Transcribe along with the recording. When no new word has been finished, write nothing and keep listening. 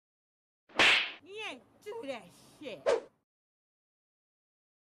do that shit.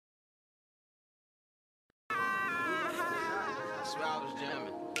 I swear I was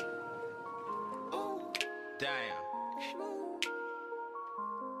jamming. Ooh, damn. Smooth.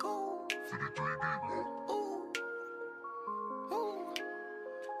 Cool. Ooh. Ooh.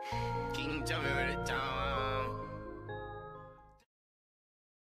 King tell me where the time.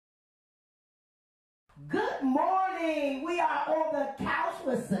 Good morning. We are on the couch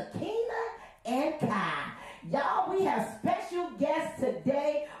with Sakina and Kai. Y'all, we have special guests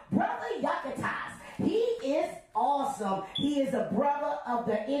today, Brother Yakatas. He is awesome. He is a brother of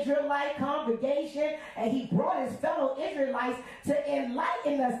the Israelite congregation, and he brought his fellow Israelites to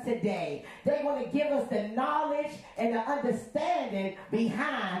enlighten us today. They're going to give us the knowledge and the understanding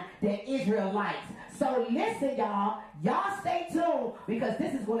behind the Israelites. So listen, y'all. Y'all stay tuned because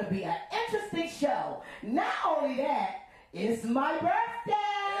this is going to be an interesting show. Not only that, it's my birthday.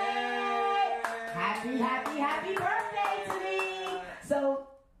 Happy birthday to me. So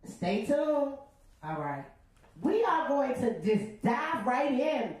stay tuned. All right. We are going to just dive right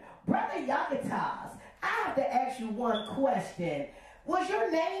in. Brother Yakatas, I have to ask you one question. Was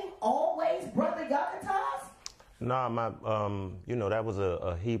your name always Brother Yakatas? Nah, that was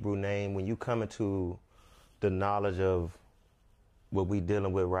a Hebrew name. When you come into the knowledge of what we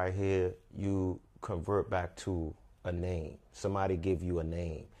dealing with right here, you convert back to a name. Somebody give you a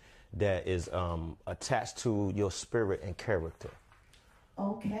name that is attached to your spirit and character.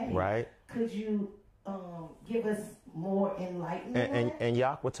 Okay. Right? Could you give us more enlightenment? And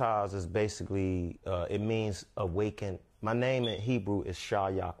Yaquataz is basically, it means awakened. My name in Hebrew is Shah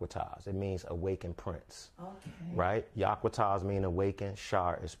Yaquataz. It means awakened prince. Okay. Right? Yaquataz means awakened.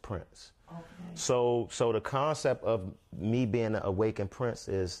 Shah is prince. Okay. So the concept of me being an awakened prince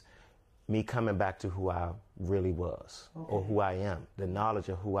is me coming back to who I really was, or who I am, the knowledge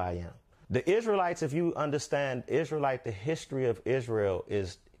of who I am. The Israelites, if you understand Israelite, the history of Israel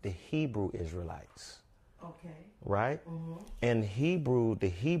is the Hebrew Israelites. Okay. Right? Mm-hmm. And Hebrew, the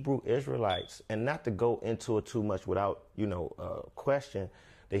Hebrew Israelites, and not to go into it too much without, question,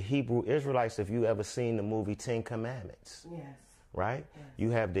 the Hebrew Israelites, if you ever seen the movie 10 Commandments. Yes. Right? Yes. You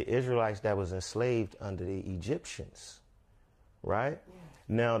have the Israelites that was enslaved under the Egyptians. Right? Yes.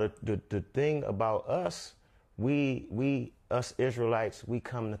 Now, the thing about us, us Israelites, we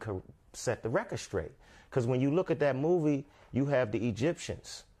come to set the record straight. Because when you look at that movie, you have the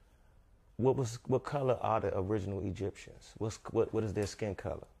Egyptians. What color are the original Egyptians? What is their skin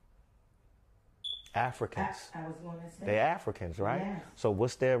color? Africans. I was going to say. They're Africans, right? Yes. So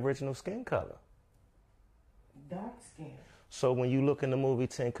what's their original skin color? Dark skin. So when you look in the movie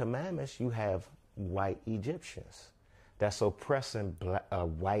 10 Commandments, you have white Egyptians that's oppressing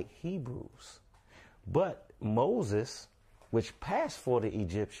white Hebrews. But Moses, which passed for the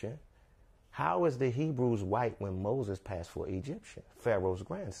Egyptian, how is the Hebrews white when Moses passed for Egyptian, Pharaoh's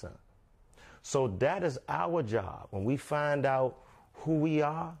grandson? So that is our job. When we find out who we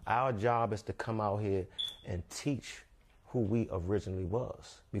are, our job is to come out here and teach who we originally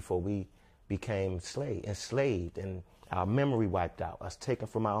was before we became enslaved and our memory wiped out, us taken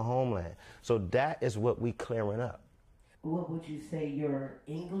from our homeland. So that is what we clearing up. What would you say your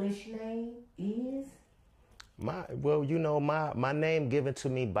English name is? My name given to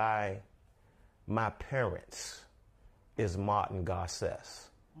me by my parents is Martin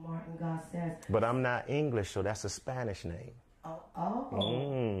Garces. Martin Garces. But I'm not English, so that's a Spanish name. Wow.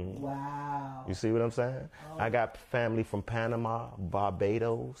 You see what I'm saying? I got family from Panama,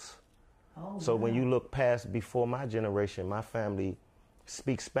 Barbados. So when you look past before my generation, my family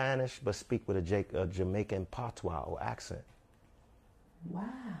speaks Spanish, but speak with a Jamaican patois or accent. Wow.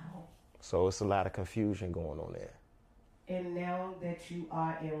 So it's a lot of confusion going on there. And now that you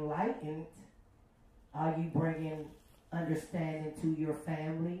are enlightened, are you bringing understanding to your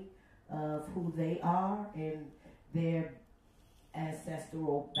family of who they are and their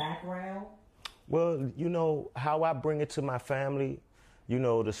ancestral background? Well, how I bring it to my family, can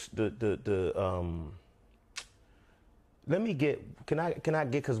I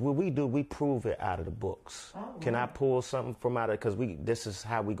get, because what we do, we prove it out of the books. Oh, can I pull something from out of, because this is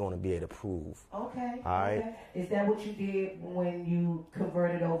how we're going to be able to prove. Okay. All right. Is that what you did when you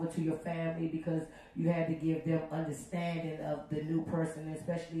converted over to your family, because you had to give them understanding of the new person,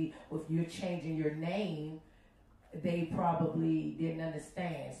 especially if you're changing your name? They probably didn't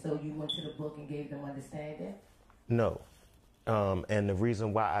understand, so you went to the book and gave them understanding? No. And the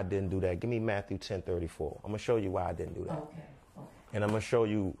reason why I didn't do that, give me Matthew 10:34. I'm going to show you why I didn't do that. Okay. And I'm going to show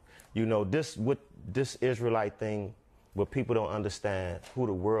you, this Israelite thing, what people don't understand, who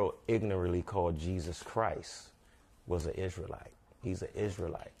the world ignorantly called Jesus Christ was an Israelite. He's an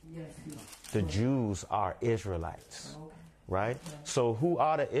Israelite. Yes, The Jews are Israelites, right? So who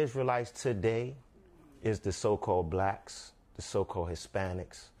are the Israelites today is the so-called blacks, the so-called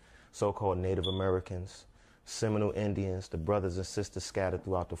Hispanics, so-called Native Americans, Seminole Indians, the brothers and sisters scattered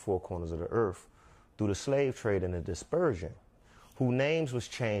throughout the four corners of the earth through the slave trade and the dispersion, whose names was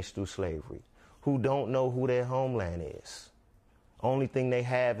changed through slavery, who don't know who their homeland is. Only thing they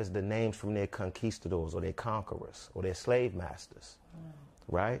have is the names from their conquistadors or their conquerors or their slave masters,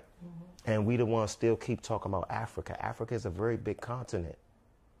 right? And we the ones still keep talking about Africa. Africa is a very big continent.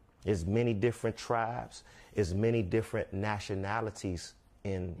 There's many different tribes. There's many different nationalities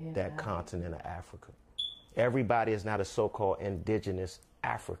in that continent of Africa. Everybody is not a so-called indigenous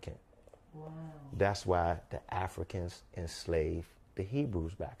African. Wow. That's why the Africans enslaved the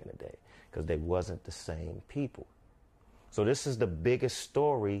Hebrews back in the day, because they wasn't the same people. So this is the biggest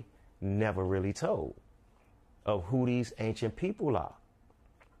story never really told of who these ancient people are.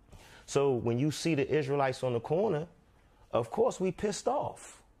 So when you see the Israelites on the corner, of course we pissed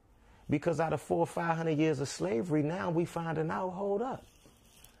off, because out of 400 or 500 years of slavery, now we finding out, hold up,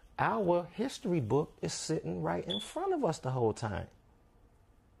 our history book is sitting right in front of us the whole time.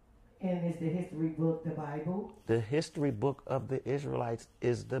 And is the history book the Bible? The history book of the Israelites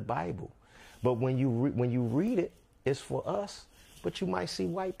is the Bible. But when you read it, it's for us, but you might see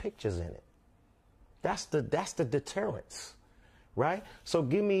white pictures in it. That's the deterrence, right? So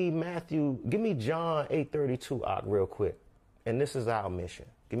give me John 8:32 real quick. And this is our mission.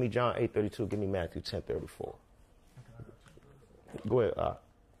 Give me John 8:32, give me Matthew 10:34. Go ahead,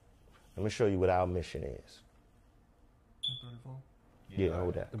 let me show you what our mission is. 10:34? Yeah,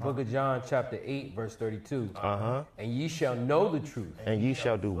 hold that. The book of John, chapter 8, verse 32. Uh-huh. And ye shall know the truth. And ye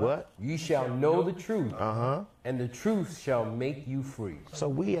shall do what? Ye shall know the truth. Uh-huh. And the truth shall make you free. So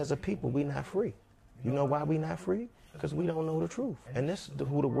we as a people, we not free. You know why we not free? Because we don't know the truth. And this is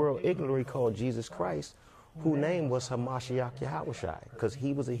who the world ignorantly called Jesus Christ, whose name was Hamashiach Yahushai, because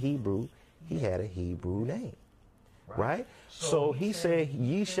he was a Hebrew. He had a Hebrew name, right? So he said,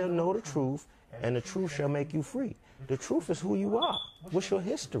 ye shall know the truth, and the truth shall make you free. The truth is who you are. What's your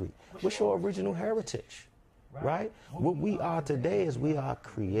history? What's your original heritage, right? What we are today is we are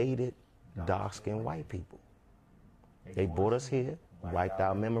created dark-skinned white people. They brought us here, wiped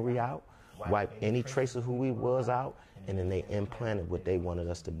our memory out, wiped any trace of who we was out, and then they implanted what they wanted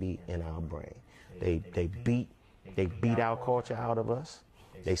us to be in our brain. They beat our culture out of us.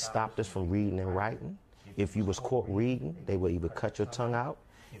 They stopped us from reading and writing. If you was caught reading, they would either cut your tongue out.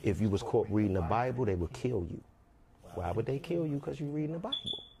 If you was caught reading the Bible, they would kill you. Why would they kill you? Because you're reading the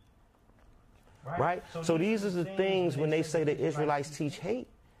Bible, right? So these are the things when they say the Israelites teach hate.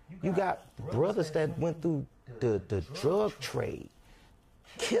 You got brothers that went through the drug trade,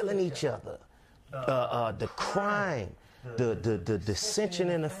 killing each other, the crime, the dissension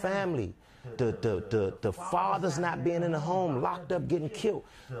in the family, the fathers not being in the home, locked up, getting killed,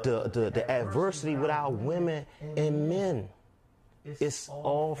 the adversity with our women and men. It's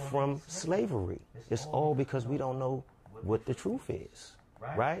all from slavery. It's all because we don't know what the truth is,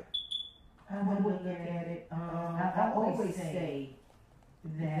 right? I would look at it. I always say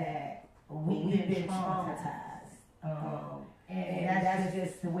that we've been traumatized. And that's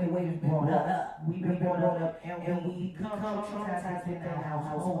just the way we've been brought up. We've been brought up, and we become traumatized in our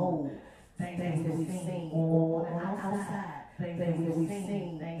household. Things that we've seen on the outside. Things that we've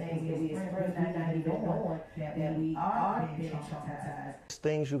seen, things that we express, not even knowing that we are being traumatized.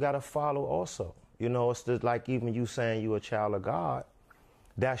 Things you got to follow also. You know, it's just like even you saying you're a child of God.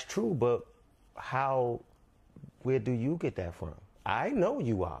 That's true, but where do you get that from? I know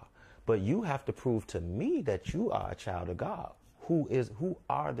you are, but you have to prove to me that you are a child of God. Who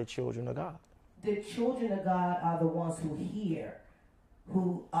are the children of God? The children of God are the ones who hear,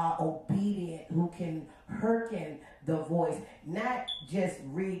 who are obedient, who can hearken the voice, not just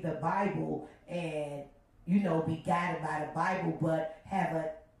read the Bible and, be guided by the Bible, but have an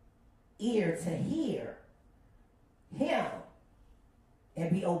ear to hear him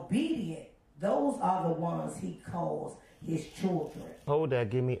and be obedient. Those are the ones he calls his children. Hold that.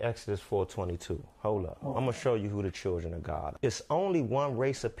 Give me Exodus 4:22. Hold up. Okay. I'm going to show you who the children of God are. It's only one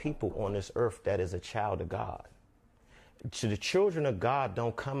race of people on this earth that is a child of God. The children of God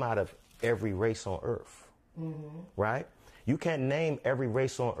don't come out of every race on earth, right? You can't name every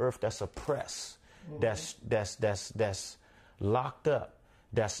race on earth that's oppressed, that's locked up,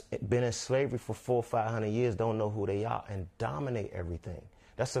 that's been in slavery for 400 or 500 years, don't know who they are, and dominate everything.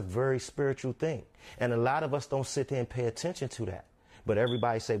 That's a very spiritual thing. And a lot of us don't sit there and pay attention to that. But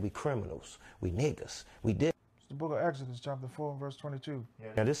everybody say we criminals, we niggas, we did. the book of Exodus, chapter 4, verse 22.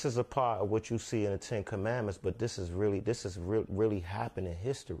 Now, this is a part of what you see in the Ten Commandments, but this is really happened in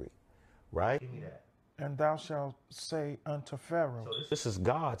history, right? Give me that. And thou shalt say unto Pharaoh. So this is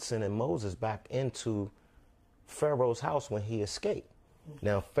God sending Moses back into Pharaoh's house when he escaped.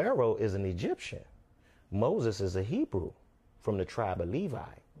 Now, Pharaoh is an Egyptian. Moses is a Hebrew from the tribe of Levi.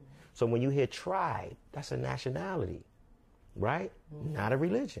 So when you hear tribe, that's a nationality, right? Not a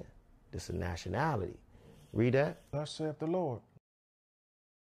religion. This is a nationality. Read that. Thus saith the Lord.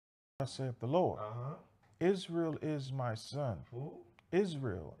 Thus saith the Lord. Israel is my son.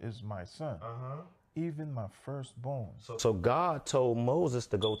 Israel is my son. Even my firstborn. So God told Moses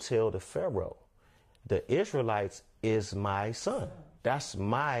to go tell the Pharaoh, the Israelites is my son. That's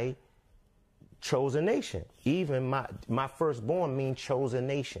my chosen nation. Even my firstborn means chosen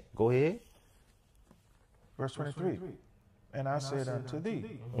nation. Go ahead. Verse 23. And I said unto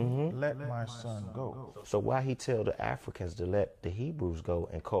thee, let my son go. So why he tell the Africans to let the Hebrews go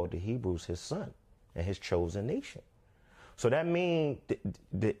and call the Hebrews his son and his chosen nation? So that means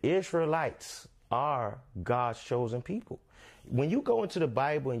the Israelites are God's chosen people. When you go into the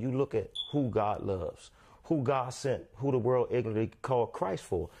Bible and you look at who God loves, who God sent, who the world ignorantly called Christ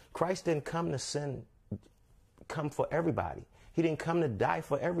for, Christ didn't come to come for everybody. He didn't come to die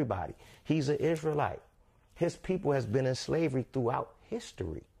for everybody. He's an Israelite. His people has been in slavery throughout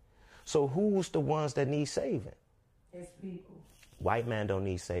history. So who's the ones that need saving? His people. White man don't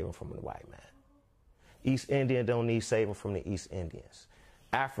need saving from the white man. East Indian don't need saving from the East Indians.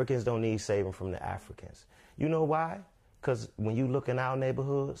 Africans don't need saving from the Africans. You know why? Because when you look in our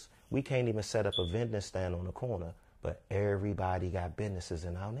neighborhoods, we can't even set up a vending stand on the corner, but everybody got businesses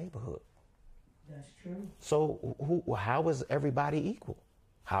in our neighborhood. That's true. So how is everybody equal?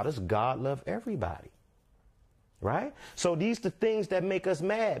 How does God love everybody? Right? So these are the things that make us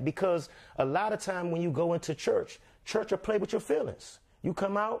mad, because a lot of time when you go into church will play with your feelings. You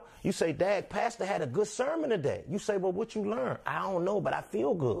come out, you say, Dad, Pastor had a good sermon today. You say, well, what you learned? I don't know, but I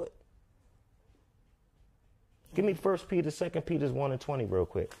feel good. Give me 1 Peter, 2 Peter 1 and 20 real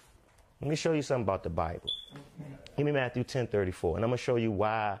quick. Let me show you something about the Bible. Give me Matthew 10:34, and I'm going to show you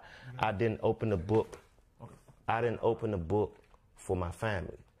why I didn't open the book. I didn't open the book for my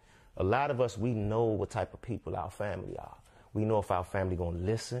family. A lot of us, we know what type of people our family are. We know if our family going to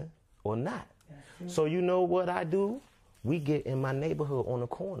listen or not. So you know what I do? We get in my neighborhood on the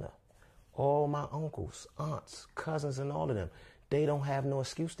corner. All my uncles, aunts, cousins, and all of them, they don't have no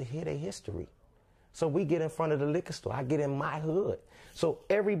excuse to hear their history. So we get in front of the liquor store. I get in my hood. So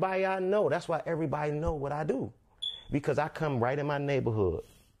everybody I know, that's why everybody know what I do. Because I come right in my neighborhood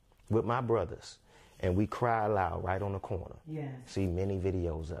with my brothers, and we cry loud right on the corner. Yes. See many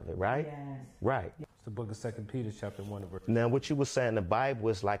videos of it, right? Yes. Right. It's the book of 2 Peter, chapter 1, verse. Now, what you were saying, the Bible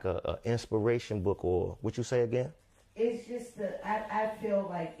is like a inspiration book, or what you say again? It's just I feel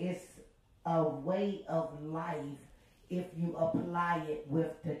like it's a way of life if you apply it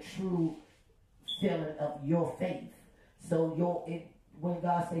with the true feeling of your faith. So when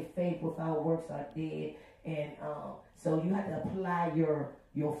God say faith without works are dead, and so you have to apply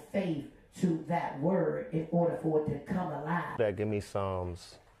your faith to that word in order for it to come alive. That give me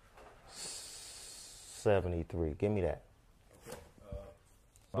Psalms 73. Give me that.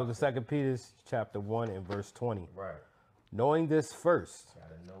 Book of 2 Peter, chapter 1 and verse 20. Right. Knowing this first, Got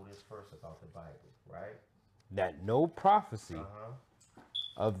to know this first about the Bible, right? that no prophecy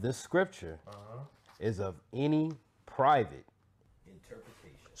of this scripture is of any private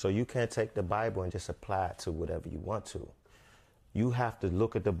interpretation. So you can't take the Bible and just apply it to whatever you want to. You have to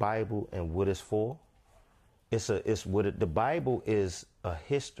look at the Bible and what it's for. The Bible is a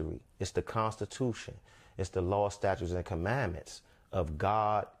history. It's the Constitution. It's the law, statutes, and commandments of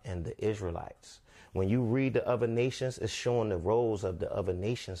God and the Israelites. When you read the other nations, it's showing the roles of the other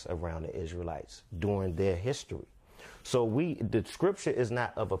nations around the Israelites during their history. So the scripture is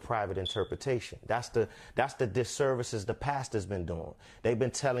not of a private interpretation. That's the disservices the pastor's been doing. They've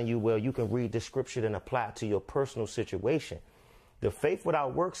been telling you, well, you can read the scripture and apply it to your personal situation. The faith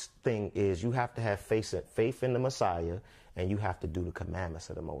without works thing is you have to have faith in the Messiah, and you have to do the commandments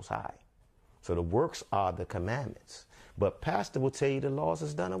of the Most High. So the works are the commandments. But pastor will tell you the laws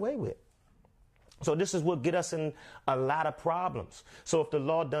is done away with. So this is what get us in a lot of problems. So if the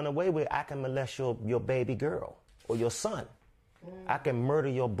law done away with, I can molest your baby girl or your son. I can murder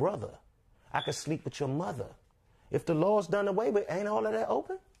your brother. I can sleep with your mother. If the law's done away with, ain't all of that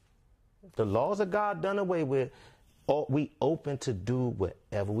open? If the laws of God done away with, we open to do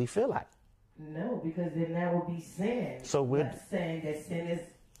whatever we feel like. No, because then that would be sin. So we're not saying that sin is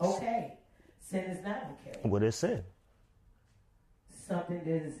okay. Sin is not okay. What is sin? something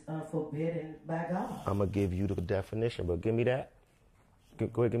that is forbidden by God. I'm going to give you the definition, but give me that.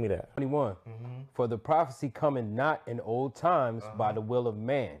 Go ahead, give me that. 21. For the prophecy cometh not in old times by the will of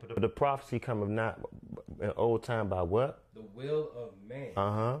man. The prophecy cometh not in old time by what? The will of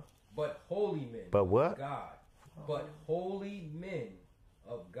man. But holy men. But what? Of God. But holy men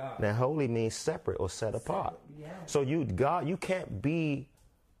of God. Now, holy means separate or set apart. Yeah. So you can't be,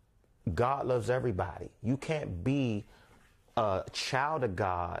 God loves everybody. You can't be a child of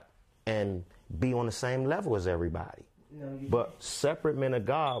God and be on the same level as everybody. No, you But separate men of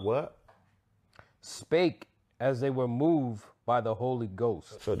God, what? Spake as they were moved by the Holy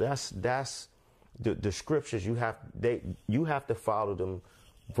Ghost. So that's the scriptures. You have to follow them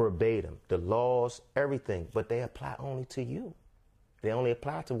verbatim, the laws, everything, but they apply only to you. They only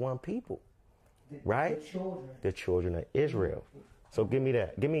apply to one people, right? The children of Israel. So give me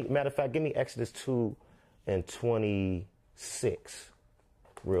that. Matter of fact, give me Exodus 2 and 26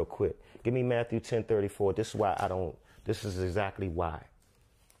 real quick. Give me Matthew 10:34. This is exactly why.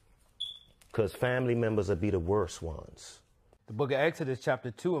 Because family members will be the worst ones. The book of Exodus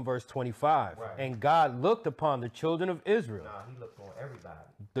chapter 2 and verse 25. Right. And God looked upon the children of Israel. He looked on everybody.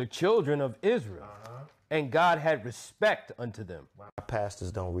 The children of Israel. And God had respect unto them. Why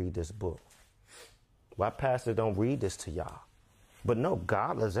pastors don't read this book? Why pastors don't read this to y'all? But no,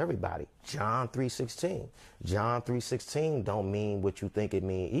 God loves everybody. John 3:16. John 3:16 don't mean what you think it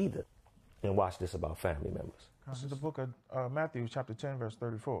mean either. And watch this about family members. This is the book of Matthew, chapter 10, verse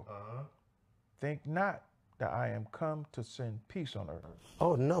 34. Think not that I am come to send peace on earth.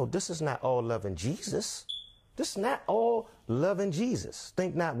 Oh, no, this is not all loving Jesus. This is not all loving Jesus.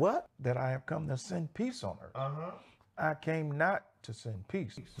 Think not what? That I have come to send peace on earth. I came not to send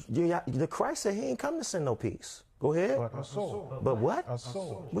peace. The Christ said he ain't come to send no peace. Go ahead. But a sword. But what? A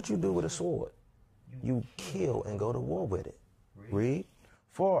sword. What you do with a sword? You kill and go to war with it. Read.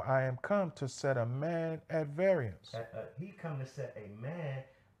 For I am come to set a man at variance. He come to set a man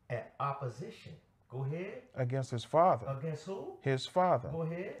at opposition. Go ahead. Against his father. Against who? His father. Go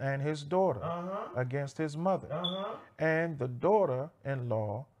ahead. And his daughter. Against his mother. And the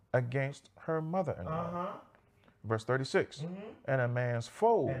daughter-in-law against her mother-in-law. Verse 36. And a man's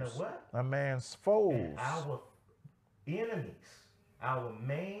foes. And a what? A man's foes. And our enemies. Our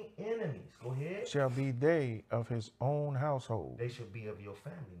main enemies. Go ahead. Shall be they of his own household. They should be of your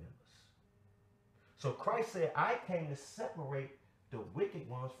family members. So Christ said, I came to separate the wicked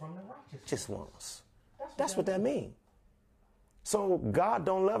ones from the righteous ones. That's what that means. So God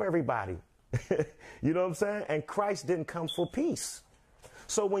don't love everybody. You know what I'm saying? And Christ didn't come for peace.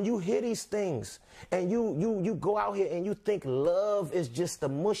 So when you hear these things and you go out here and you think love is just a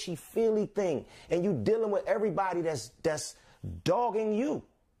mushy, feely thing, and you dealing with everybody that's dogging you,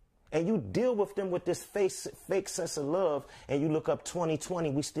 and you deal with them with this fake sense of love, and you look up 2020,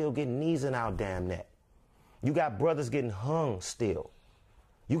 we still getting knees in our damn neck. You got brothers getting hung still.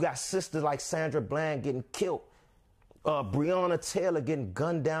 You got sisters like Sandra Bland getting killed. Breonna Taylor getting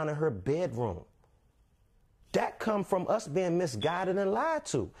gunned down in her bedroom. That come from us being misguided and lied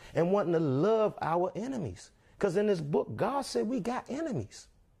to and wanting to love our enemies. Because in this book, God said we got enemies.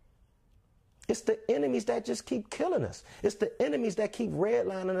 It's the enemies that just keep killing us. It's the enemies that keep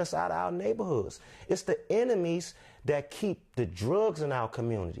redlining us out of our neighborhoods. It's the enemies that keep the drugs in our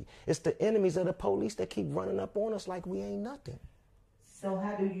community. It's the enemies of the police that keep running up on us like we ain't nothing. So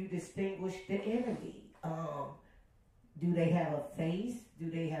how do you distinguish the enemy? Do they have a face? Do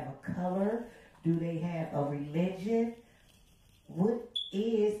they have a color? Do they have a religion? What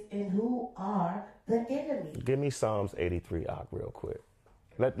is and who are the enemy? Give me Psalms 83, Ak, real quick.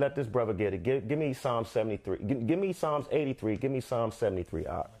 Let this brother get it. Give me Psalm 73. Give me Psalms 83. Give me Psalm 73,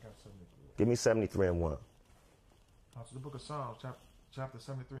 Ak. Give me 73 and 1. The book of Psalms, chapter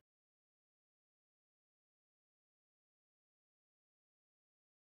 73.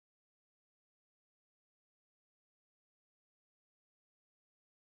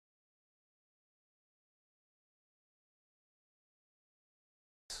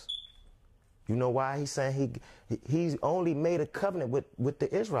 You know why he's saying he's only made a covenant with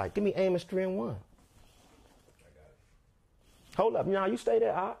the Israelites. Give me Amos 3 and 1. I got it. Hold up, now you stay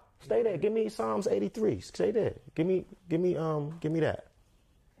there, Ak. Stay there. Give me Psalms 83. Stay there. Give me that.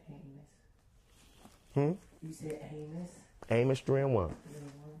 Amos. You said Amos? Amos 3 and 1. 3 and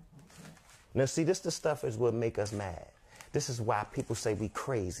 1. Okay. Now see, this the stuff is what make us mad. This is why people say we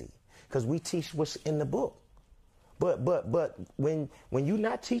crazy. Because we teach what's in the book. But when you're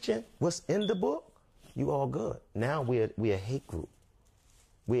not teaching what's in the book, you all good. Now we're a hate group.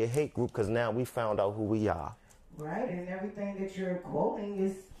 We're a hate group because now we found out who we are. Right, and everything that you're quoting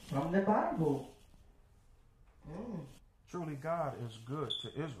is from the Bible. Truly God is good to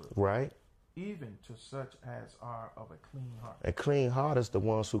Israel, right? even to such as are of a clean heart. A clean heart is the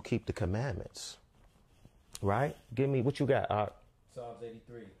ones who keep the commandments, right? Give me what you got, Art. Psalms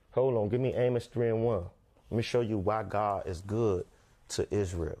 83. Hold on, give me Amos 3:1. Let me show you why God is good to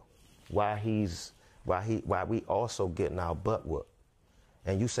Israel. Why we also getting our butt whooped.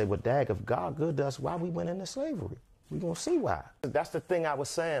 And you say, well, dag, if God good to us, why we went into slavery? We gonna see why. That's the thing I was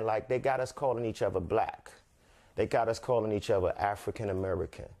saying, like they got us calling each other black. They got us calling each other African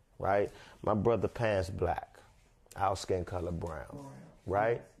American, right? My brother Pan's black, our skin color brown,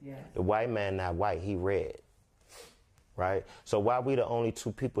 right? Yes. The white man not white, he red, right? So why we the only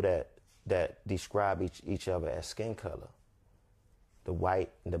two people that describe each other as skin color? The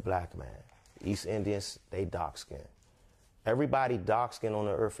white and the black man. East Indians, they dark skin. Everybody dark skin on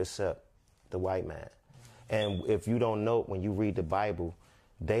the earth except the white man. And if you don't know, when you read the Bible,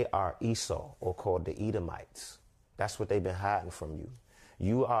 they are Esau, or called the Edomites. That's what they've been hiding from you.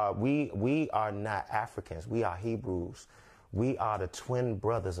 We are not Africans. We are Hebrews. We are the twin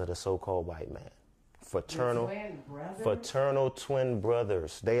brothers of the so-called white man. Fraternal twin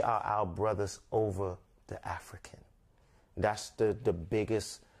brothers. They are our brothers over the African. That's the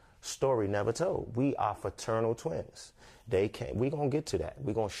biggest story never told. We are fraternal twins. We're going to get to that.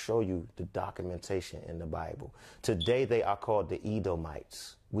 We're going to show you the documentation in the Bible. Today they are called the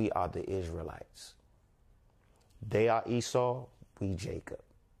Edomites. We are the Israelites. They are Esau, we Jacob.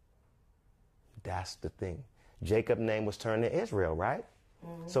 That's the thing. Jacob's name was turned to Israel, right?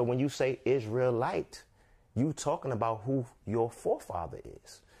 Mm-hmm. So when you say Israelite, you talking about who your forefather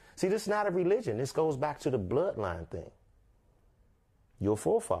is. See, this is not a religion. This goes back to the bloodline thing. Your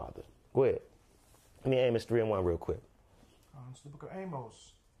forefather. Go ahead. Let me Amos 3:1 real quick. It's the book of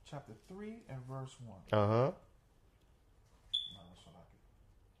Amos, chapter 3 and verse 1. Uh-huh.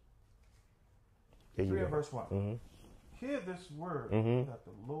 3 and verse 1. Mm-hmm. Hear this word that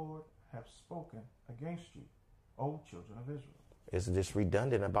the Lord hath spoken against you, O children of Israel. It's just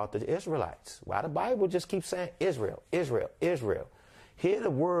redundant about the Israelites. Why the Bible just keeps saying Israel, Israel, Israel. Hear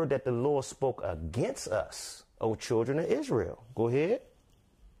the word that the Lord spoke against us, O children of Israel. Go ahead.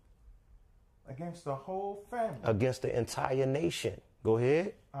 Against the whole family. Against the entire nation. Go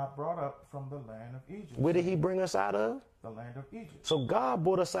ahead. I brought up from the land of Egypt. Where did he bring us out of? The land of Egypt. So God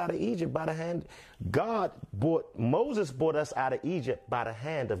brought us out of Egypt by the hand. Moses brought us out of Egypt by the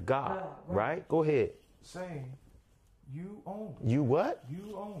hand of God. Right? Go ahead. Saying, you only. You what?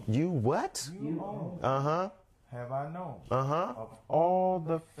 You only. You what? You only. Uh-huh. Have I known. Uh-huh. Of all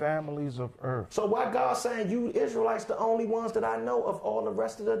the families of earth. So why God saying you Israelites the only ones that I know of all the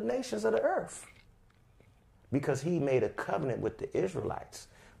rest of the nations of the earth? Because he made a covenant with the Israelites.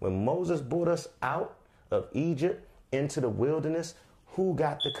 When Moses brought us out of Egypt into the wilderness, who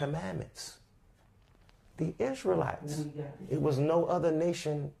got the commandments? The Israelites. It was no other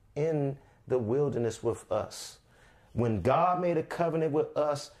nation in the wilderness with us. When God made a covenant with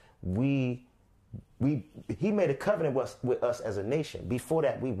us, he made a covenant with us as a nation. Before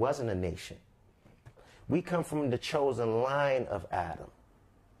that, we wasn't a nation. We come from the chosen line of Adam,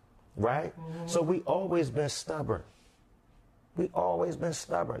 right? So we always been stubborn. We always been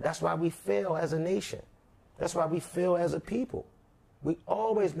stubborn. That's why we fail as a nation. That's why we fail as a people. We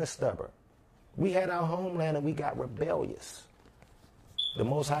always been stubborn. We had our homeland and we got rebellious. The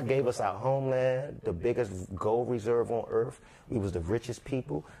Most High gave us our homeland, the biggest gold reserve on earth. We was the richest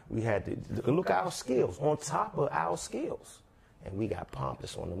people. We had to look at our skills, on top of our skills. And we got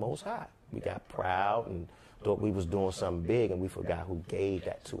pompous on the Most High. We got proud and thought we was doing something big, and we forgot who gave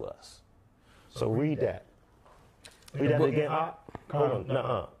that to us. So read that. Read that again. Hold on.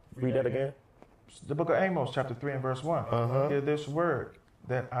 Nuh-uh. Read that again. The book of Amos, chapter 3 and verse 1. Hear this word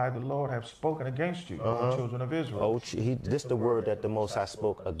that I, the Lord, have spoken against you, O children of Israel. This is the word that the Most High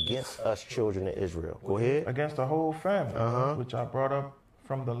spoke against us, children of Israel. Go ahead. Against the whole family, which I brought up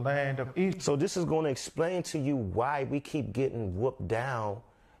from the land of Egypt. So this is going to explain to you why we keep getting whooped down,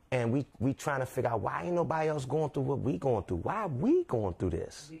 and we trying to figure out why ain't nobody else going through what we going through. Why are we going through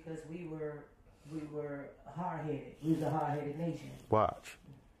this? Because we were hard-headed. We was a hard-headed nation. Watch.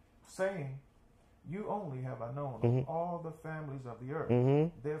 Saying, you only have I known of all the families of the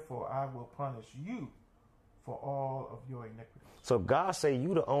earth. Therefore, I will punish you for all of your iniquities. So God say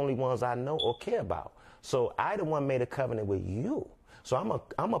you the only ones I know or care about. So I the one made a covenant with you. So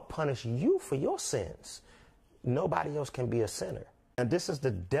I'm a punish you for your sins. Nobody else can be a sinner. And this is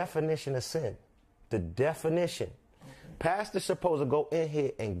the definition of sin. The definition. Pastor's supposed to go in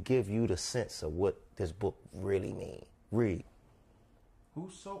here and give you the sense of what this book really means. Read.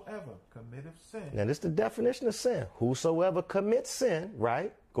 Whosoever committeth sin. Now, this is the definition of sin. Whosoever commits sin,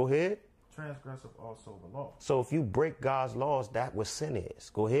 right? Go ahead. transgressive also the law. So if you break God's laws, that's what sin is.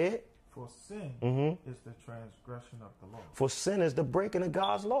 Go ahead. For sin is the transgression of the law. For sin is the breaking of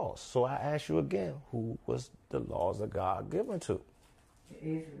God's laws. So I ask you again, who was the laws of God given to? The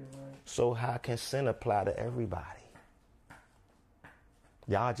Israelites. So how can sin apply to everybody?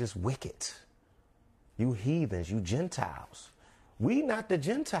 Y'all just wicked. You heathens, you Gentiles. We not the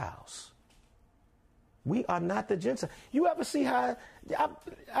Gentiles. We are not the Gentiles. You ever see how,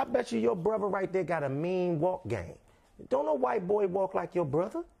 I bet you your brother right there got a mean walk game. Don't no white boy walk like your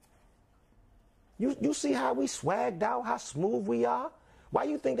brother. You see how we swagged out, how smooth we are? Why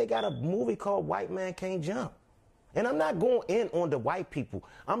you think they got a movie called White Man Can't Jump? And I'm not going in on the white people.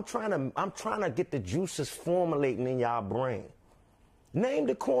 I'm trying to get the juices formulating in y'all brain. Name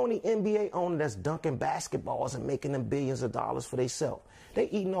the corny NBA owner that's dunking basketballs and making them billions of dollars for themselves. They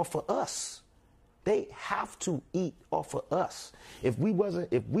eating off of us. They have to eat off of us. If we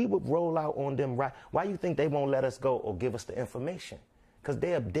would roll out on them right, why you think they won't let us go or give us the information? Because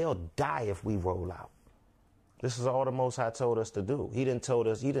they'll die if we roll out. This is all the Most High told us to do. He didn't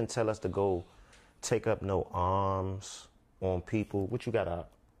tell us to go take up no arms on people. What you got out?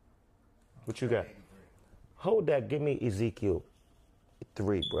 What you got? Hold that. Give me Ezekiel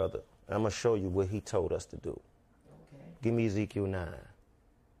 3, brother. I'm going to show you what he told us to do. Okay. Give me Ezekiel 9.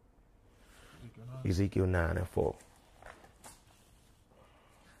 Ezekiel 9 and 4.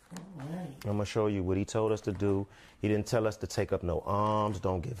 I'm going to show you what he told us to do. He didn't tell us to take up no arms,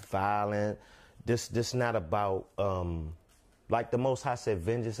 don't get violent. This not about, like the Most High said,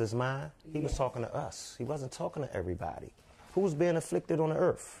 vengeance is mine. He was talking to us. He wasn't talking to everybody. Who was being afflicted on the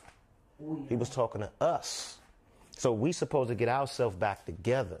earth? He was talking to us. So we supposed to get ourselves back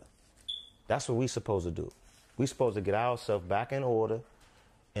together. That's what we supposed to do. We supposed to get ourselves back in order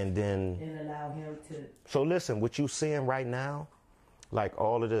and then... And allow him to... So listen, what you seeing right now, like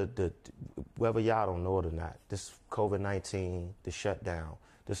all of the whether y'all don't know it or not, this COVID-19, the shutdown,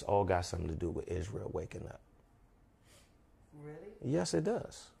 this all got something to do with Israel waking up. Really? Yes, it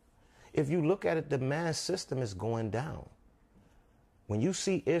does. If you look at it, the mass system is going down. When you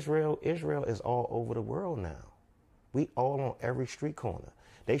see Israel, Israel is all over the world now. We all on every street corner.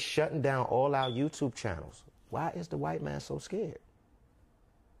 They shutting down all our YouTube channels. Why is the white man so scared?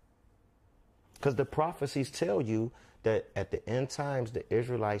 Because the prophecies tell you that at the end times, the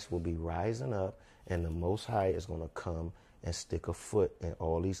Israelites will be rising up and the Most High is going to come and stick a foot in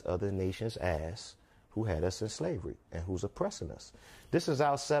all these other nations' ass who had us in slavery and who's oppressing us. This is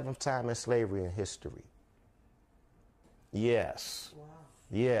our 7th time in slavery in history. Yes. Wow.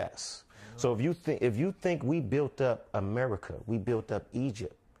 Yes. So if you think we built up America, we built up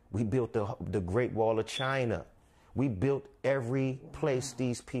Egypt, we built the Great Wall of China, we built every place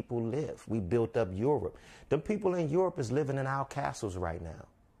these people live. We built up Europe. The people in Europe is living in our castles right now.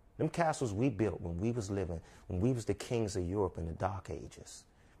 Them castles we built when we was the kings of Europe in the Dark Ages.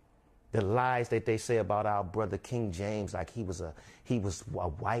 The lies that they say about our brother King James, like he was a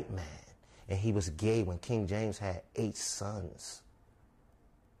white man and he was gay when King James had 8 sons.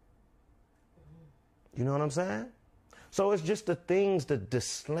 You know what I'm saying? So it's just the things, the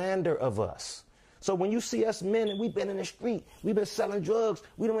slander of us. So when you see us men and we've been in the street, we've been selling drugs,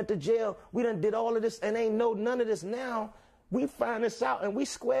 we done went to jail, we done did all of this and ain't know none of this now, we find this out and we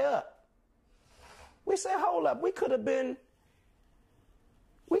square up. We say, hold up, we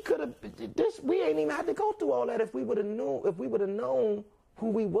ain't even had to go through all that if we would have known who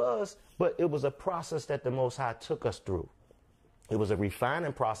we was, but it was a process that the Most High took us through. It was a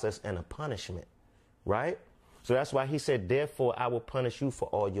refining process and a punishment, right? So that's why he said, therefore, I will punish you for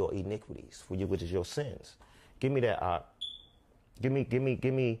all your iniquities, which is your sins. Give me that. Give me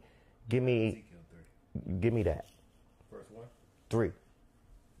that. Verse 1? 3.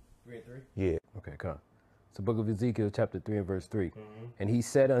 3 and 3? Yeah. Okay, come. It's the book of Ezekiel, chapter 3 and verse 3. And he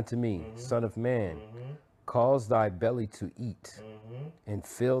said unto me, Son of man, cause thy belly to eat, and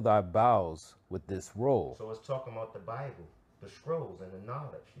fill thy bowels with this roll. So it's talking about the Bible, the scrolls and the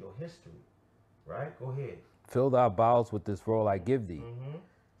knowledge, your history, right? Go ahead. Fill thy bowels with this roll I give thee.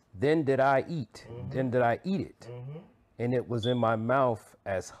 Then did I eat. Then did I eat it. And it was in my mouth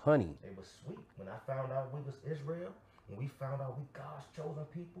as honey. It was sweet. When I found out we was Israel, when we found out we God's chosen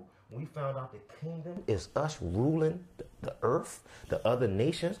people, when we found out the kingdom is us ruling the earth, the other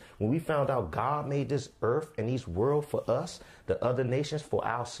nations, when we found out God made this earth and this world for us, the other nations for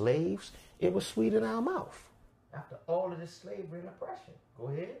our slaves, it was sweet in our mouth. After all of this slavery and oppression. Go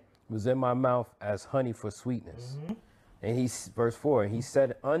ahead. Was in my mouth as honey for sweetness. And he, verse 4, and he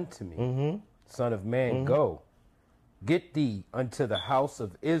said unto me, Son of man, go, Get thee unto the house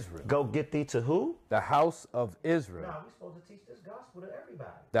of Israel. Go get thee to who? The house of Israel. Nah, we're supposed to teach this gospel to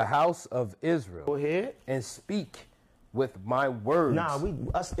everybody. The house of Israel. Go ahead. And speak with my words. Nah,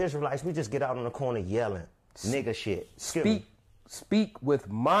 us Israelites, we just get out on the corner yelling nigga shit. Speak with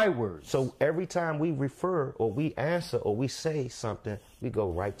my words. So every time we refer or we answer or we say something, we go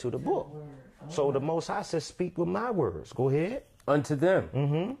right to the book. So the Most High says, speak with my words. Go ahead. Unto them.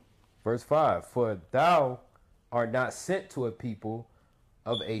 Mm-hmm. Verse 5. For thou art not sent to a people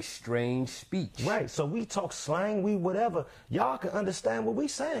of a strange speech. Right. So we talk slang, we whatever. Y'all can understand what we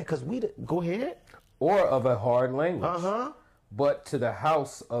saying because go ahead. Or of a hard language. Uh-huh. But to the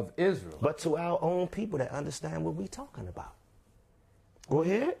house of Israel. But to our own people that understand what we talking about. Go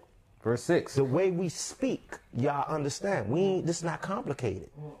ahead. Verse 6. The way we speak, y'all understand. This is not complicated.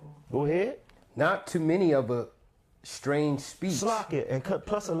 Go ahead. Not too many of a strange speech. Slack it. And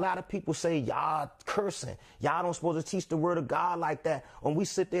plus a lot of people say y'all cursing. Y'all don't supposed to teach the word of God like that. And we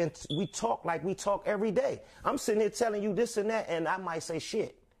sit there and we talk like we talk every day. I'm sitting here telling you this and that, and I might say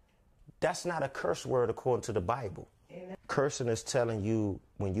shit. That's not a curse word according to the Bible. Cursing is telling you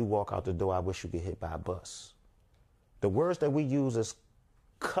when you walk out the door, I wish you get hit by a bus. The words that we use is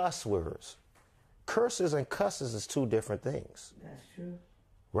cuss words. Curses and cusses is two different things. That's true.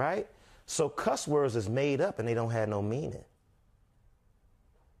 Right? So cuss words is made up and they don't have no meaning.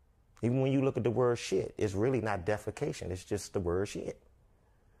 Even when you look at the word shit, it's really not defecation. It's just the word shit.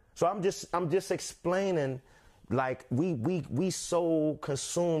 So I'm just explaining, like we so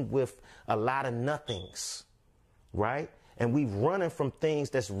consumed with a lot of nothings, right? And we running from things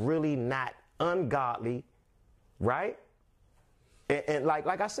that's really not ungodly, right? And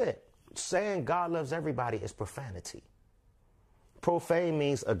like I said, saying God loves everybody is profanity. Profane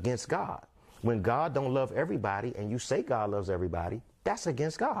means against God. When God don't love everybody and you say God loves everybody, that's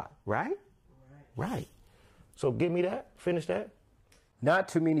against God, right? Right. So give me that. Finish that. Not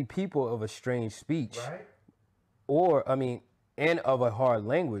too many people of a strange speech. Right. And of a hard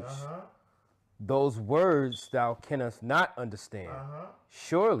language. Those words thou canst not understand.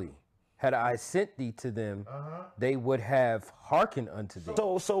 Surely, had I sent thee to them, they would have hearkened unto thee.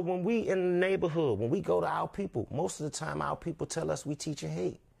 So when we in the neighborhood, when we go to our people, most of the time our people tell us we teaching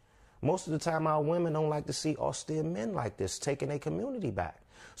hate. Most of the time our women don't like to see austere men like this taking their community back.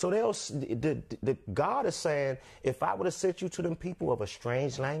 So the God is saying, if I would have sent you to them people of a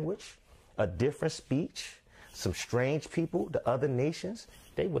strange language, a different speech, some strange people, the other nations,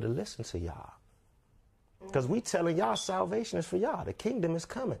 they would have listened to y'all. Because we telling y'all salvation is for y'all. The kingdom is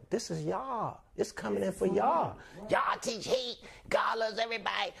coming. This is y'all. It's coming in for y'all. Y'all teach hate. God loves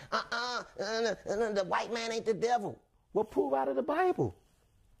everybody. The white man ain't the devil. Well, prove out of the Bible.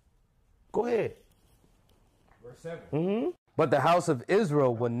 Go ahead. Verse 7. But the house of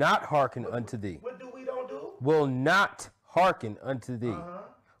Israel will not hearken unto thee. What do we don't do? Will not hearken unto thee.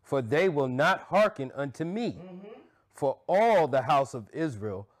 For they will not hearken unto me. For all the house of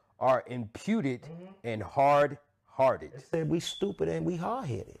Israel are imputed and hard-hearted. They said we stupid and we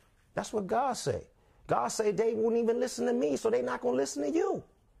hard-headed. That's what God say. God say they won't even listen to me, so they not going to listen to you.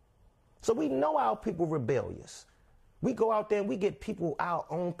 So we know our people rebellious. We go out there and we get people, our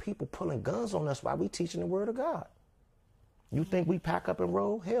own people, pulling guns on us while we teaching the word of God. You think we pack up and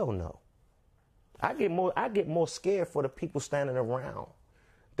roll? Hell no. I get more scared for the people standing around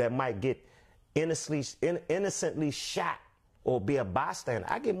that might get innocently shot or be a bystander.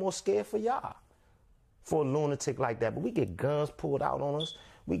 I get more scared for y'all, for a lunatic like that. But we get guns pulled out on us.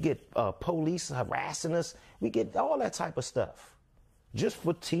 We get police harassing us. We get all that type of stuff just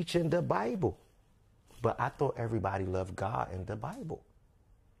for teaching the Bible. But I thought everybody loved God and the Bible.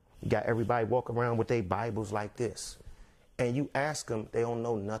 You got everybody walk around with their Bibles like this. And you ask them, they don't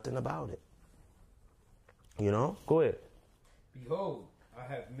know nothing about it. You know? Go ahead. Behold,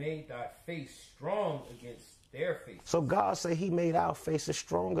 I have made thy face strong against their face. So God said he made our faces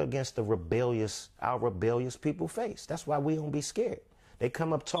stronger against our rebellious people face. That's why we don't be scared. They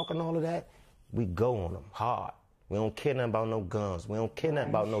come up talking all of that, we go on them hard. We don't care nothing about no guns. We don't care nothing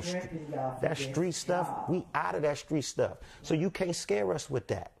about no that street stuff. We out of that street stuff. So you can't scare us with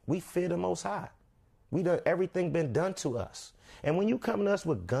that. We fear the Most High. We done everything been done to us. And when you come to us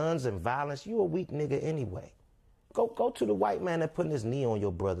with guns and violence, you a weak nigga anyway. Go to the white man that putting his knee on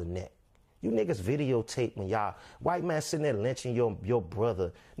your brother's neck. You niggas videotape when y'all white man sitting there lynching your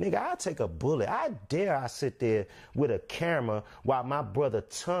brother. Nigga, I'll take a bullet. I sit there with a camera while my brother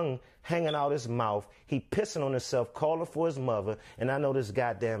tongue hanging out his mouth. He pissing on himself, calling for his mother. And I know this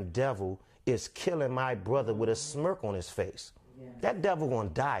goddamn devil is killing my brother with a smirk on his face. Yeah. That devil gonna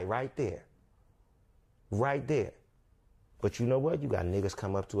die right there. Right there. But you know what? You got niggas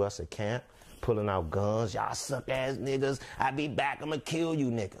come up to us at camp, pulling out guns. Y'all suck ass niggas. I be back. I'm gonna kill you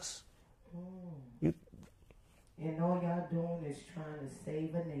niggas. You. And all y'all doing is trying to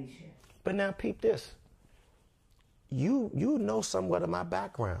save a nation. But now peep this. You know somewhat of my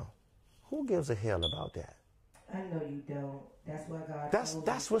background. Who gives a hell about that? I know you don't. That's why God.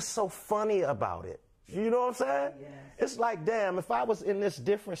 That's what's so funny about it. You know what I'm saying? Yes. It's like, damn, if I was in this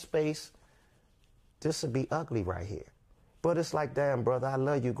different space, this would be ugly right here. But it's like, damn, brother, I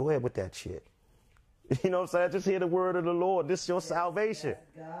love you. Go ahead with that shit. You know what I'm saying? Just hear the word of the Lord. This is your salvation.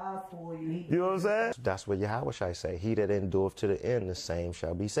 That's God for you. You know what I'm saying? That's what Yahweh shall say. He that endureth to the end, the same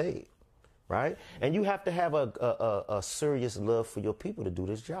shall be saved. Right? And you have to have a serious love for your people to do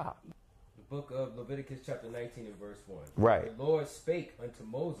this job. The book of Leviticus chapter 19 and verse 1. Right. The Lord spake unto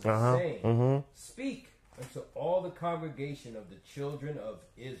Moses, saying, Speak unto all the congregation of the children of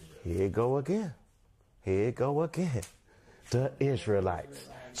Israel. Here it go again. Here it go again. The Israelites.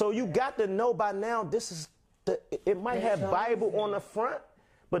 So you got to know by now, this is it might have Bible on the front,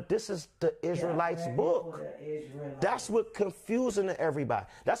 but this is the Israelites book. That's what confusing to everybody.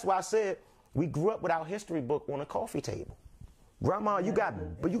 That's why I said we grew up with our history book on a coffee table. Grandma, you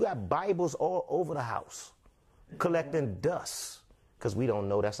got Bibles all over the house collecting dust because we don't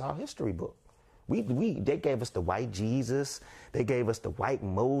know that's our history book. They gave us the white Jesus. They gave us the white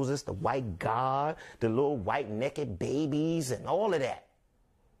Moses, the white God, the little white naked babies and all of that.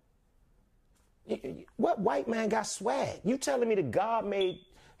 What white man got swag? You telling me that God made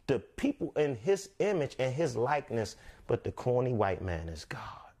the people in his image and his likeness, but the corny white man is God?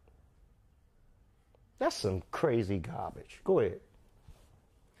 That's some crazy garbage. Go ahead.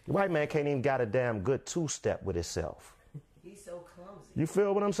 The white man can't even got a damn good two-step with himself. He's so clumsy. You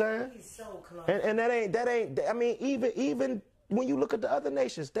feel what I'm saying? He's so clumsy. And that ain't. I mean, even when you look at the other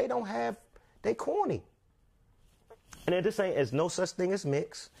nations, they corny. And then this ain't. There's no such thing as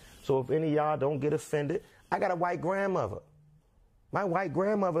mix. So if any of y'all don't get offended, I got a white grandmother. My white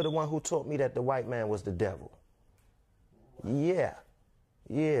grandmother, the one who taught me that the white man was the devil. Yeah.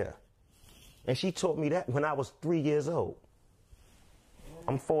 And she taught me that when I was 3 years old.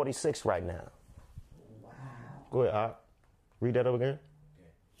 I'm 46 right now. Wow. Go ahead, read that over again.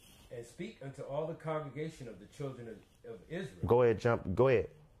 Okay. And speak unto all the congregation of the children of Israel. Go ahead, Go ahead.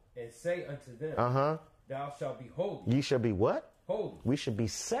 And say unto them, Thou shalt be holy. Ye shall be what? Holy. We should be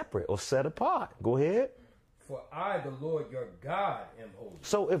separate or set apart. Go ahead. For I, the Lord your God, am holy.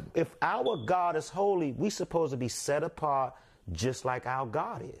 So if our God is holy, we supposed to be set apart just like our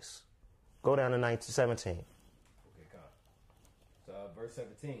God is. Go down to 17. Okay, God. So verse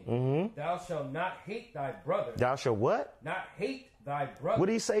 17. Thou shalt not hate thy brother. Thou shalt what? Not hate thy brother. What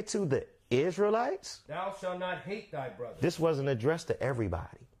did he say to the Israelites? Thou shalt not hate thy brother. This wasn't addressed to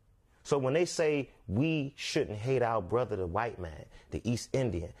everybody. So when they say we shouldn't hate our brother, the white man, the East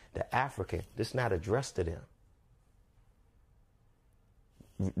Indian, the African, this is not addressed to them.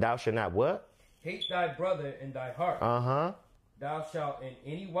 Thou shalt not what? Hate thy brother in thy heart. Thou shalt in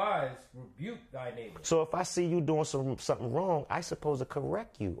any wise rebuke thy neighbor. So if I see you doing something wrong, I supposed to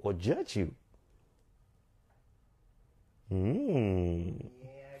correct you or judge you. Yeah,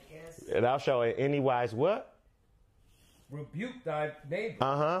 I guess. Thou shalt in any wise what? Rebuke thy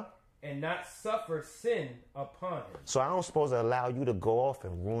neighbor. And not suffer sin upon him. So I don't supposed to allow you to go off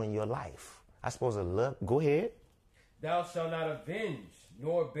and ruin your life. I supposed to love. Go ahead. Thou shalt not avenge,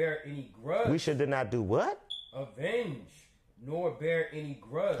 nor bear any grudge. We should not do what? Avenge, nor bear any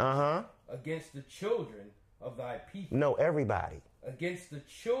grudge against the children of thy people. No, everybody. Against the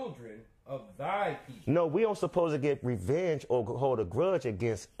children of thy people. No, we don't supposed to get revenge or hold a grudge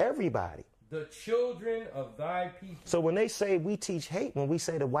against everybody. The children of thy people. So when they say we teach hate, when we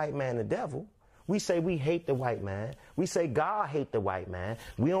say the white man the devil, we say we hate the white man. We say God hate the white man.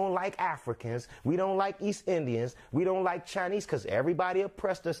 We don't like Africans. We don't like East Indians. We don't like Chinese because everybody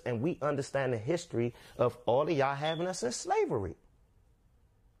oppressed us and we understand the history of all of y'all having us in slavery.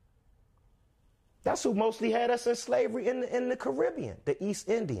 That's who mostly had us in slavery in the Caribbean, the East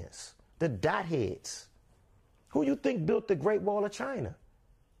Indians, the dot heads. Who you think built the Great Wall of China?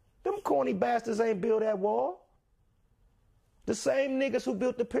 Them corny bastards ain't built that wall. The same niggas who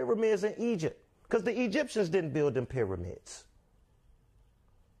built the pyramids in Egypt. Because the Egyptians didn't build them pyramids.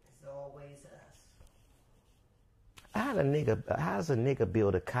 It's always us. How does a nigga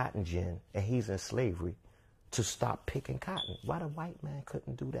build a cotton gin and he's in slavery to stop picking cotton? Why the white man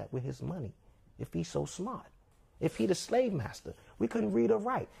couldn't do that with his money if he's so smart? If he the slave master, we couldn't read or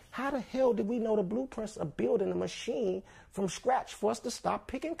write. How the hell did we know the blueprints of building a machine from scratch for us to stop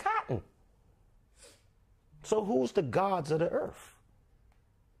picking cotton? So who's the gods of the earth?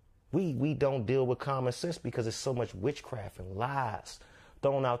 We don't deal with common sense because there's so much witchcraft and lies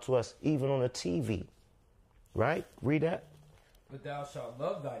thrown out to us even on the TV. Right? Read that. But thou shalt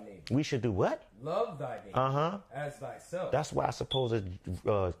love thy neighbor. We should do what? Love thy neighbor as thyself. That's why I'm supposed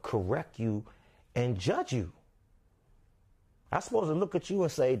to correct you and judge you. I'm supposed to look at you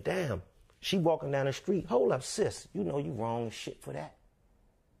and say, damn, she walking down the street. Hold up, sis. You know you wrong as shit for that.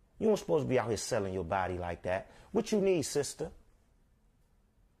 You ain't supposed to be out here selling your body like that. What you need, sister?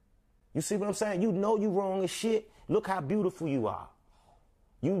 You see what I'm saying? You know you wrong as shit. Look how beautiful you are.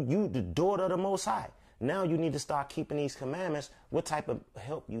 You the daughter of the Most High. Now you need to start keeping these commandments. What type of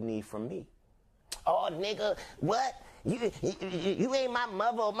help you need from me? Oh, nigga, what? You ain't my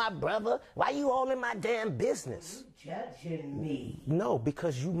mother or my brother. Why you all in my damn business? You judging me. No,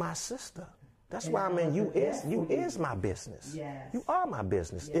 because you my sister. That's why I mean you is my business. Yes. You are my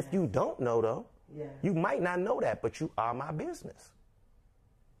business. Yes. If you don't know though, Yes. you might not know that, but you are my business.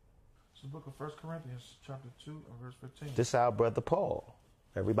 It's the book of 1 Corinthians chapter 2 and verse 15. This is our brother Paul.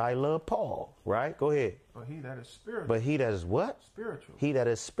 Everybody love Paul, right? Go ahead. But he that is spiritual. But he that is what? Spiritual. He that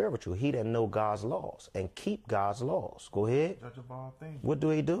is spiritual. He that know God's laws and keep God's laws. Go ahead. Judge of all things. What do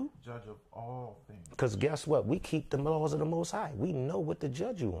he do? Judge of all things. Because guess what? We keep the laws of the Most High. We know what to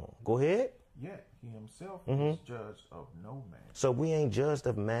judge you on. Go ahead. Yet he himself is judged of no man. So we ain't judged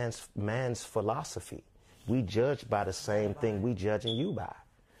of man's philosophy. We judge by the same thing we judging you by.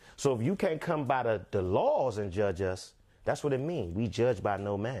 So if you can't come by the laws and judge us, that's what it means. We judge by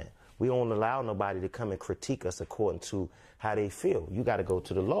no man. We don't allow nobody to come and critique us according to how they feel. You got to go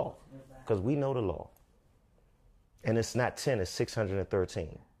to the law because we know the law. And it's not 10, it's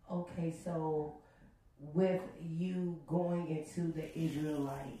 613. Okay, so with you going into the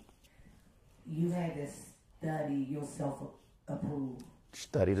Israelite, you had to study yourself approved.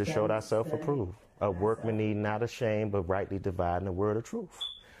 Study to show thyself approved. A workman need not ashamed, but rightly dividing the word of truth.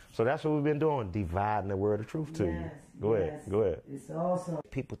 So that's what we've been doing, dividing the word of truth to you. Go ahead. It's awesome.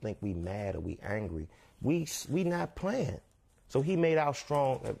 People think we mad or we angry. We not playing. So he made our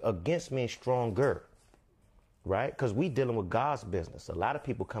strong, against me stronger, right? Because we dealing with God's business. A lot of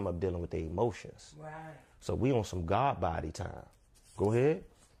people come up dealing with their emotions. Right. So we on some God body time. Go ahead.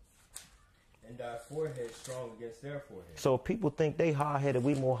 And thy forehead strong against their forehead. So if people think they hard-headed,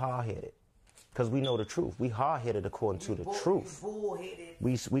 we more hard-headed. Because we know the truth. We hard-headed according to the truth.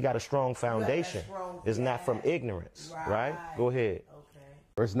 We got a strong foundation. It's not from ignorance, right? Go ahead. Okay.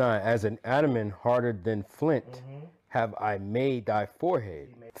 Verse 9, as an adamant harder than flint have I made thy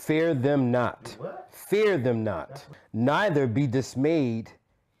forehead. Fear them not. Fear them not. Neither be dismayed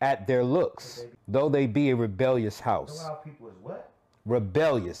at their looks, though they be a rebellious house. People is what?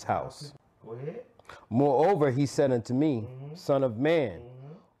 Rebellious house. Go ahead. Moreover, he said unto me, Son of man,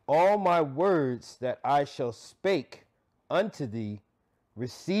 all my words that I shall spake unto thee,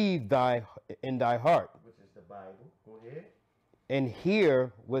 receive in thy heart, Which is the Bible. Go ahead. and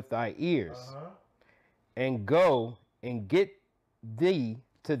hear with thy ears, and go and get thee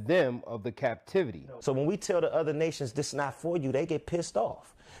to them of the captivity. So when we tell the other nations this is not for you, they get pissed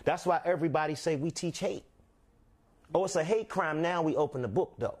off. That's why everybody say we teach hate. Oh, it's a hate crime. Now we open the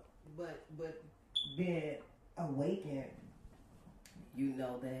book though. But being awakened, you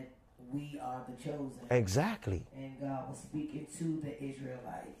know that we are the chosen. Exactly. And God was speaking to the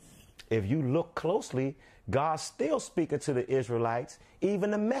Israelites. If you look closely, God's still speaking to the Israelites,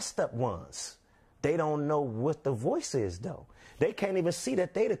 even the messed up ones. They don't know what the voice is though. They can't even see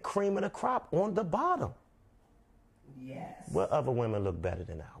that they the cream of the crop on the bottom. Yes. What other women look better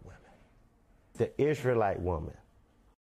than our women? The Israelite woman